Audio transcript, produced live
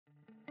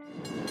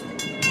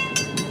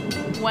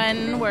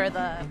When were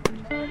the...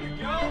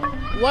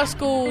 What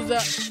schools?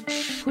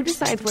 Who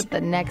decides what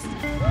the next...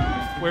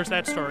 Where's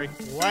that story?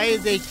 Why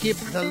they keep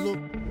the loop?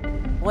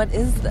 What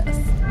is this?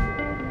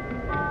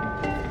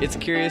 It's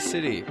Curious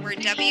City, where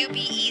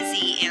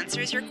WBEZ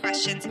answers your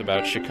questions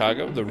about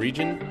Chicago, the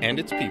region, and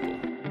its people.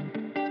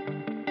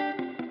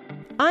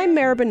 I'm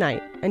Maribel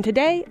Knight, and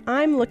today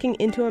I'm looking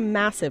into a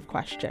massive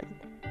question.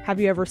 Have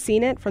you ever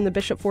seen it from the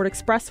Bishop Ford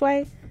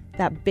Expressway?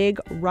 That big,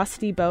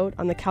 rusty boat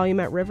on the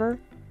Calumet River?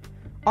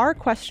 Our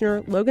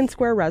questioner, Logan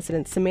Square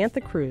resident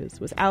Samantha Cruz,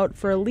 was out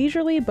for a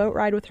leisurely boat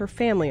ride with her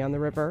family on the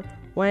river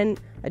when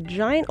a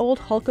giant old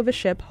hulk of a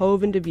ship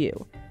hove into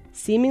view,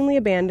 seemingly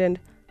abandoned,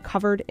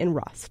 covered in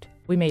rust.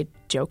 We made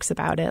jokes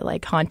about it,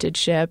 like haunted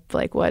ship,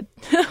 like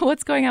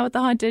what's going on with the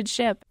haunted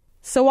ship?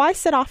 So I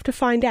set off to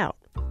find out,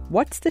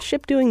 what's the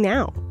ship doing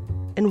now?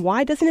 And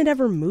why doesn't it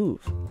ever move?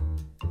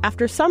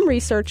 After some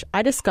research,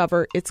 I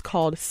discover it's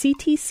called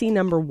CTC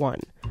number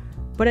 1.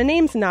 But a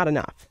name's not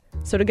enough.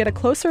 So to get a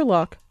closer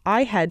look,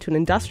 I head to an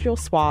industrial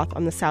swath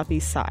on the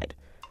southeast side.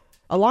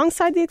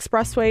 Alongside the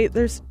expressway,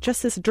 there's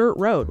just this dirt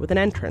road with an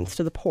entrance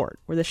to the port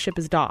where the ship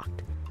is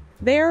docked.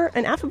 There,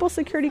 an affable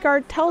security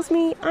guard tells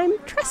me I'm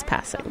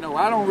trespassing. No,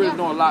 I don't really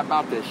know a lot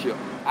about that ship.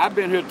 I've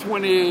been here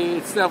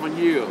 27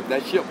 years.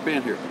 That ship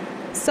been here.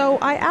 So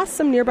I asked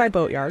some nearby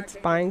boatyards,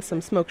 buying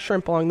some smoked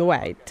shrimp along the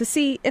way, to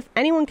see if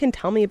anyone can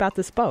tell me about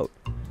this boat.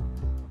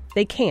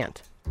 They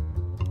can't.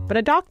 But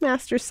a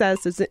dockmaster says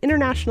there's an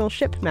International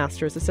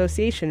Shipmasters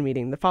Association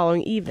meeting the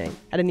following evening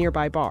at a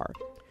nearby bar.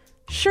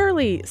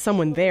 Surely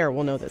someone there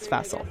will know this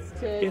vessel.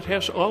 It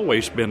has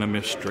always been a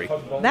mystery.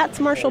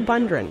 That's Marshall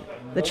Bundren,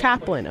 the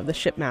chaplain of the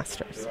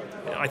Shipmasters.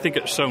 I think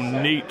it's so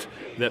neat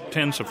that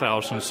tens of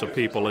thousands of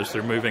people, as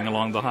they're moving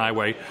along the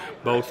highway,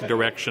 both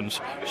directions,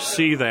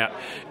 see that,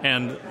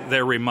 and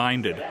they're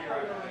reminded,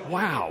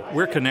 wow,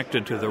 we're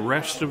connected to the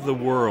rest of the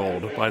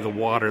world by the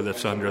water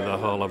that's under the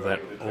hull of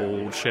that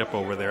old ship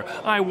over there.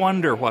 I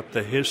wonder what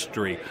the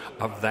history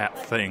of that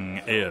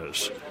thing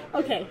is.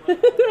 Okay,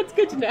 that's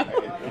good to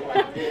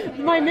know.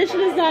 My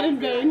mission is not in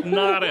vain.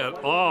 Not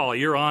at all.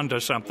 You're on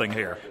to something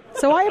here.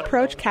 So I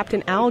approach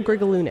Captain Al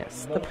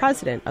Grigalunas, the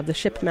president of the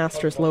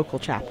Shipmasters local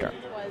chapter.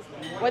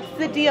 What's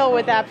the deal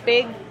with that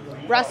big,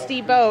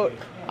 rusty boat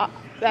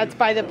that's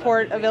by the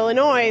port of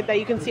Illinois that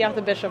you can see off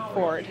the Bishop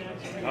Ford?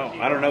 Oh,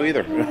 I don't know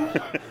either.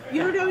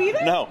 You don't know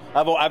either? No.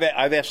 I've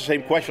asked the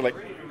same question, like,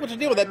 what's the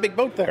deal with that big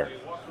boat there?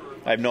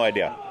 I have no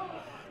idea.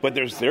 But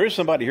there is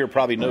somebody here who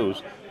probably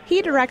knows.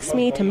 He directs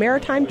me to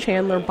Maritime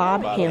Chandler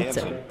Bob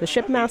Hansen, the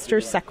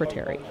Shipmaster's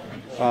secretary.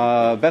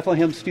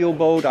 Bethlehem steel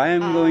boat, I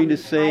am going to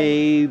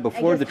say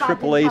before the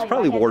AAA's,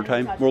 probably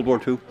wartime, World War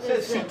II.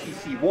 It says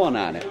CTC-1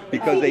 on it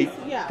because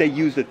they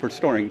used it for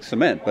storing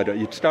cement, but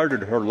it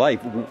started her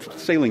life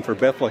sailing for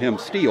Bethlehem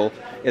Steel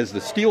as the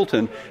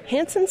Steelton.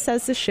 Hansen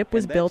says the ship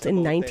was built in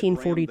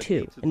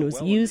 1942 and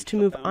was used to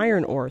move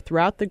iron ore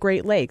throughout the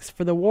Great Lakes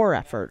for the war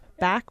effort,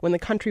 back when the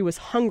country was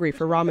hungry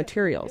for raw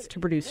materials to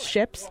produce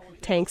ships,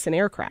 tanks, and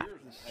aircraft.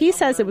 He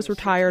says it was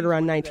retired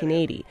around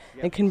 1980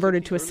 and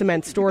converted to a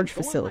cement storage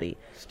facility,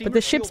 but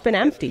the ship's been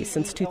empty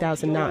since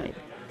 2009.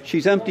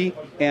 She's empty,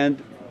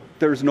 and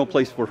there's no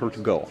place for her to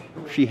go.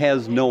 She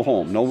has no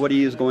home.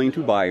 Nobody is going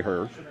to buy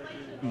her.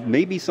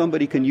 Maybe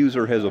somebody can use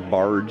her as a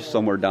barge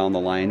somewhere down the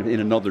line in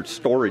another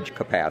storage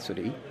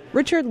capacity.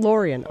 Richard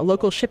Lorian, a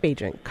local ship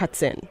agent,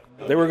 cuts in.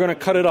 They were going to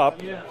cut it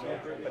up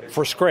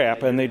for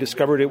scrap, and they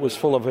discovered it was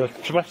full of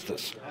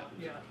asbestos,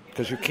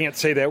 because you can't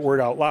say that word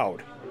out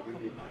loud.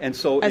 And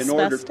so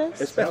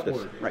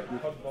asbestos, right.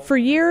 For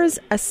years,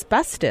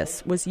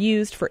 asbestos was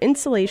used for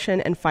insulation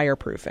and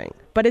fireproofing,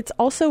 but it's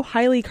also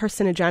highly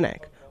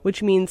carcinogenic,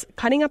 which means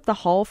cutting up the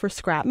hull for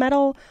scrap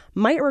metal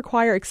might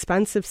require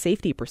expensive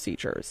safety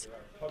procedures.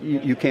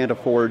 You can't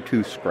afford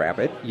to scrap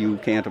it, you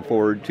can't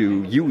afford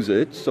to use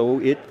it,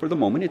 so for the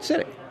moment it's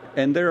sitting.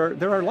 And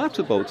there are lots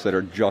of boats that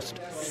are just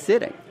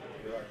sitting.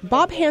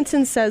 Bob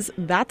Hansen says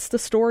that's the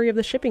story of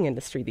the shipping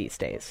industry these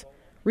days.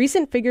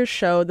 Recent figures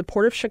show the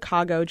Port of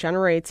Chicago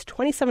generates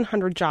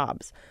 2,700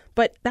 jobs,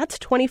 but that's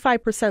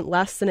 25%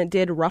 less than it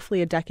did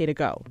roughly a decade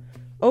ago.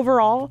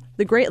 Overall,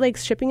 the Great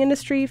Lakes shipping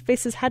industry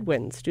faces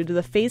headwinds due to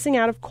the phasing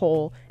out of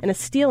coal and a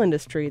steel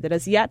industry that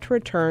has yet to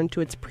return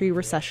to its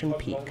pre-recession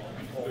peak.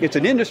 It's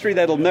an industry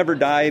that'll never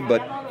die,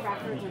 but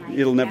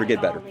it'll never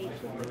get better.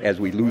 As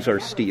we lose our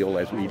steel,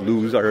 as we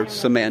lose our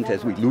cement,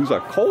 as we lose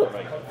our coal,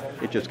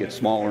 it just gets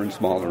smaller and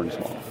smaller and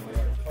smaller.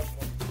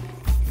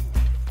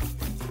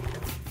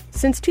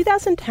 Since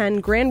 2010,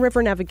 Grand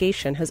River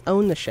Navigation has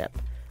owned the ship.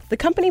 The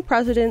company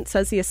president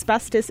says the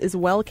asbestos is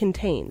well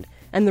contained,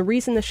 and the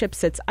reason the ship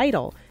sits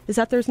idle is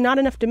that there's not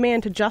enough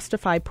demand to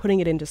justify putting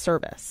it into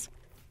service.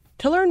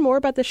 To learn more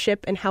about the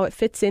ship and how it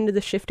fits into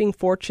the shifting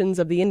fortunes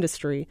of the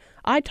industry,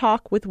 I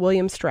talk with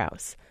William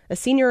Strauss, a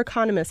senior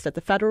economist at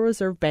the Federal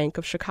Reserve Bank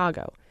of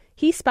Chicago.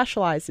 He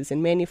specializes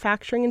in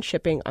manufacturing and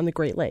shipping on the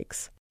Great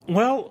Lakes.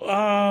 Well,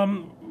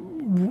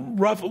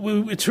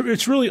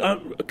 it's really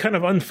kind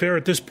of unfair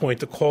at this point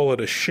to call it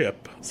a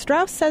ship.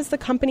 Strauss says the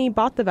company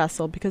bought the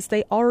vessel because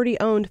they already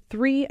owned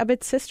 3 of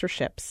its sister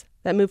ships,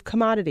 that move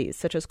commodities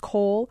such as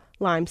coal,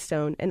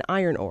 limestone, and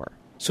iron ore.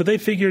 So they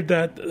figured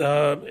that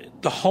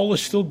the hull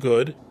is still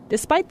good.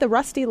 Despite the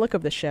rusty look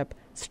of the ship,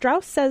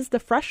 Strauss says the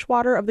fresh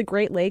water of the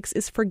Great Lakes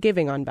is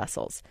forgiving on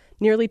vessels,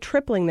 nearly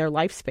tripling their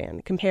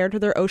lifespan compared to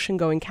their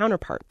ocean-going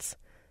counterparts.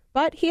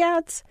 But, he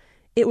adds,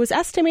 it was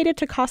estimated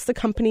to cost the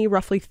company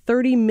roughly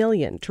 $30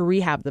 million to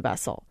rehab the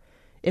vessel.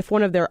 If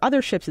one of their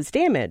other ships is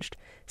damaged,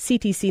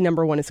 CTC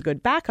number 1 is a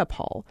good backup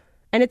hull,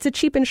 and it's a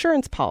cheap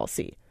insurance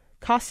policy,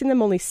 costing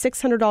them only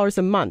 $600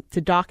 a month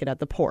to dock it at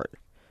the port.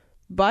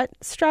 But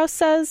Strauss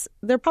says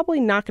they're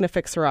probably not going to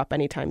fix her up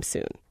anytime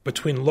soon.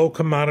 Between low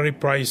commodity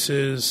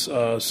prices,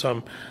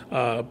 some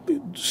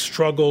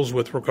struggles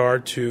with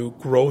regard to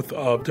growth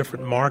of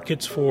different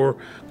markets for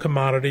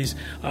commodities,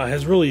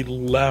 has really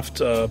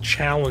left a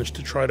challenge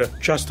to try to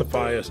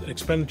justify an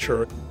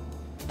expenditure.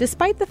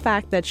 Despite the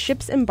fact that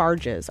ships and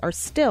barges are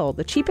still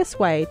the cheapest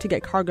way to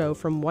get cargo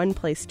from one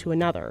place to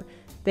another,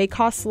 they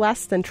cost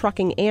less than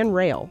trucking and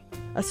rail.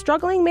 A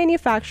struggling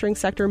manufacturing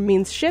sector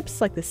means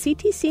ships like the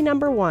CTC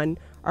number 1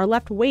 are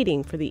left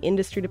waiting for the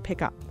industry to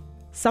pick up,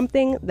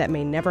 something that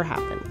may never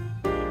happen.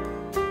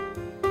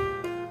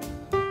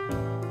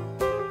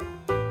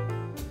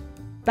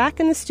 Back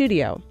in the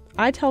studio,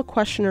 I tell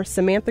questioner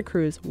Samantha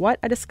Cruz what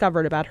I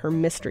discovered about her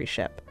mystery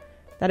ship.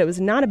 That it was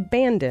not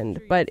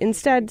abandoned, but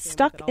instead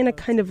stuck in a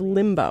kind of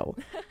limbo,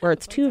 where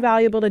it's too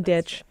valuable to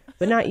ditch,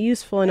 but not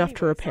useful enough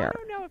to repair.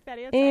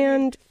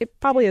 And it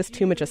probably has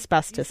too much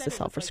asbestos to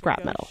sell for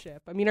scrap metal.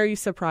 I mean, are you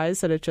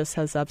surprised that it just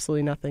has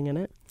absolutely nothing in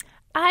it?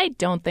 I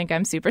don't think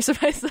I'm super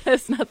surprised that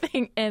there's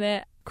nothing in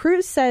it.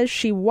 Cruz says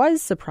she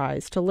was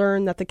surprised to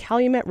learn that the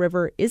Calumet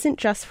River isn't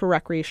just for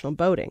recreational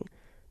boating.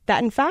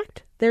 That, in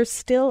fact, there's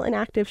still an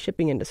active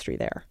shipping industry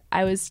there.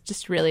 I was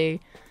just really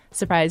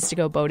surprised to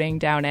go boating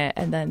down it,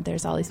 and then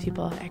there's all these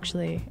people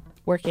actually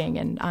working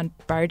and on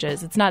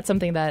barges. It's not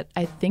something that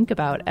I think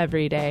about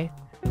every day.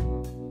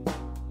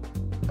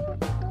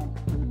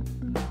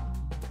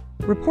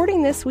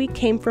 Reporting this week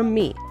came from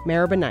me,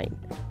 Maribel Knight.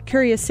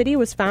 Curious City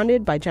was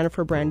founded by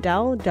Jennifer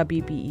Brandel,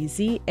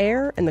 WBEZ,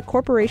 AIR, and the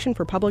Corporation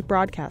for Public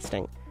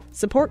Broadcasting.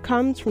 Support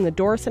comes from the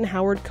Doris and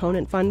Howard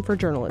Conant Fund for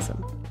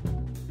Journalism.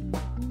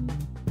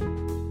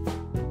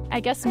 I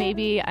guess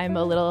maybe I'm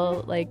a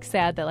little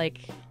sad that I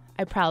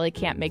probably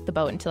can't make the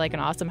boat into an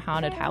awesome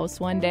haunted house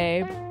one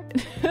day.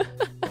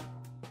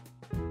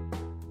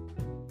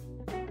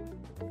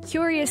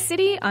 Curious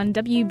City on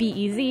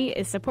WBEZ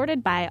is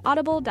supported by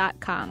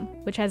Audible.com,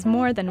 which has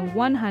more than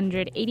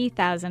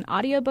 180,000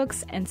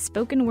 audiobooks and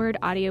spoken word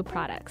audio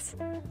products.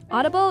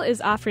 Audible is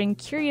offering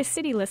Curious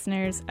City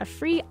listeners a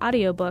free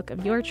audiobook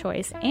of your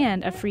choice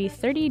and a free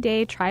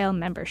 30-day trial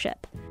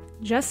membership.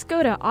 Just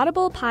go to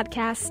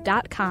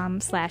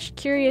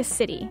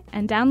audiblepodcast.com/CuriousCity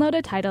and download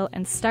a title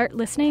and start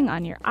listening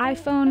on your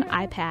iPhone,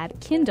 iPad,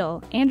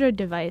 Kindle, Android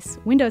device,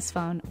 Windows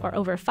Phone, or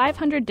over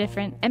 500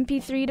 different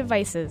MP3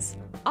 devices.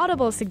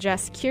 Audible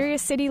suggests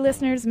Curious City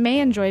listeners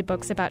may enjoy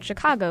books about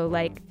Chicago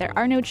like There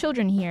Are No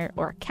Children Here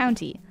or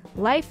County,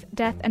 Life,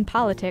 Death, and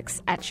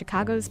Politics at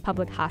Chicago's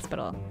Public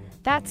Hospital.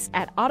 That's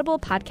at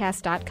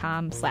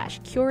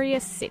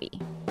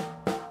audiblepodcast.com/CuriousCity.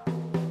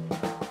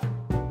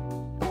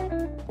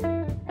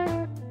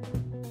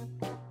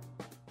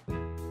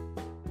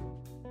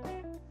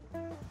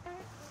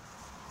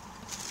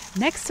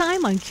 Next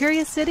time on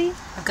Curious City,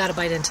 I've got to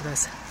bite into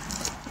this.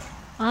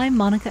 I'm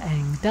Monica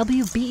Eng,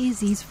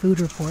 WBEZ's food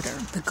reporter.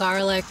 The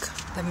garlic,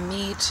 the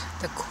meat,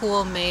 the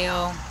cool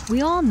mayo.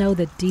 We all know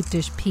that deep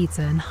dish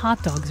pizza and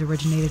hot dogs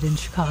originated in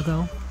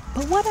Chicago.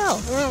 But what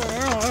else?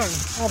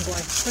 Oh boy,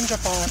 things are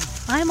falling.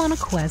 I'm on a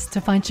quest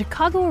to find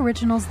Chicago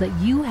originals that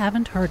you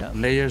haven't heard of.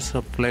 Layers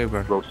of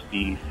flavor. Roast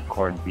beef,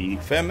 corned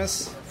beef.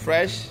 Famous,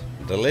 fresh,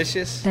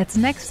 delicious. That's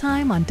next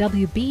time on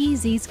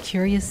WBEZ's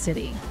Curious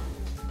City.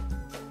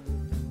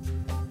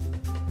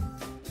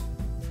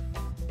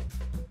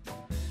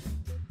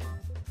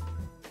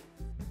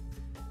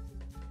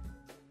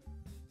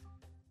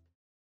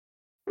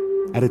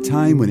 At a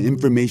time when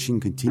information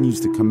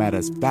continues to come at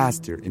us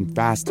faster and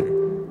faster,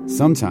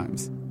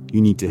 sometimes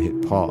you need to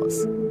hit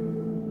pause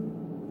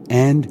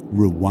and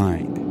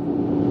rewind.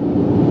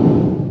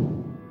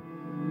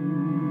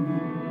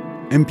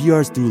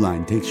 NPR's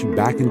Throughline takes you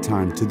back in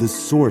time to the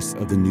source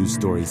of the news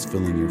stories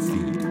filling your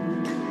feed.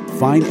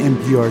 Find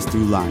NPR's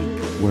Throughline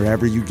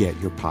wherever you get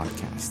your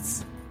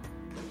podcasts.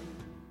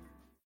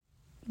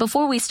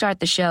 Before we start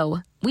the show,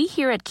 we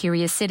here at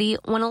Curious City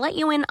want to let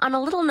you in on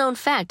a little-known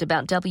fact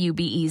about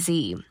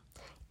WBEZ.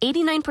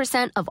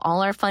 89% of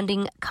all our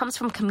funding comes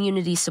from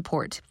community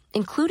support,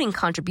 including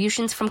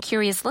contributions from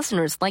curious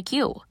listeners like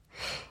you.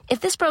 If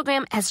this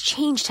program has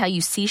changed how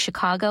you see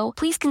Chicago,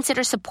 please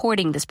consider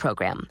supporting this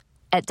program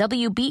at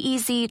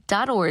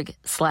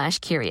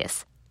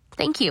WBEZ.org/curious.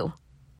 Thank you.